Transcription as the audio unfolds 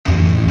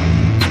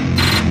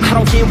I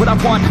don't get what I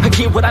want, I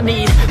get what I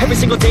need. Every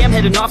single day I'm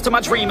heading off to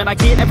my dream, and I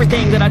get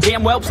everything that I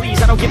damn well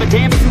please. I don't give a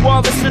damn if you all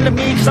listening to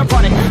me, cause I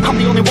run it. I'm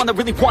the only one that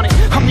really want it,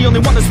 I'm the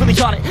only one that's really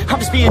on it. I'm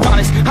just being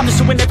honest, I'm just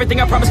doing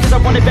everything I promise, cause I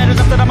want it bad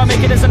enough that I'ma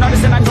make it as an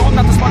artist. And I know I'm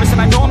not the smartest,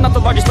 and I know I'm not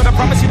the largest, but I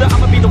promise you that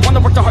I'ma be the one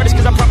that worked the hardest,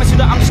 cause I promise you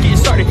that I'm just getting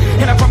started.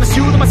 And I promise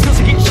you that my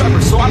skills are getting sharper,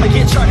 so I'ma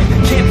get charted.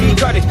 Can't be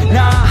guarded,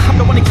 nah, I'm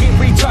the one to get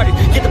retarded.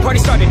 Get the party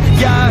started,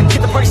 yeah,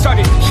 get the party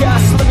started, yeah,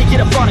 so let me get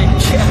up on it,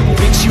 yeah.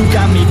 Bitch, you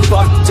got me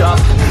fucked up,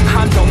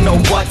 I don't know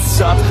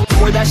what's up.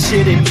 Pour that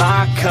shit in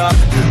my cup,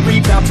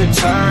 we bout to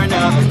turn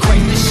up.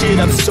 Crank this shit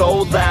up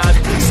so loud,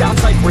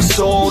 sounds like we're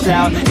sold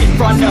out. In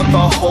front of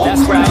a whole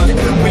crowd,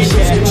 we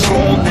lose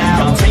control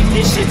now. Don't take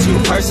this shit too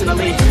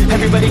personally,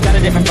 everybody got a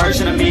different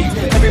version of me.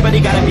 Everybody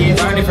gotta be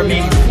learning from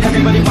me,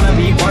 everybody wanna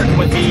be working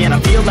with me. And I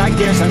feel like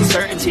there's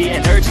uncertainty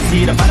and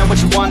urgency to find out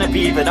what you wanna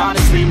be. But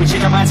honestly, we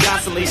change our minds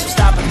constantly, so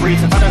stop and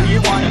breathe and find out who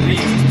you wanna be.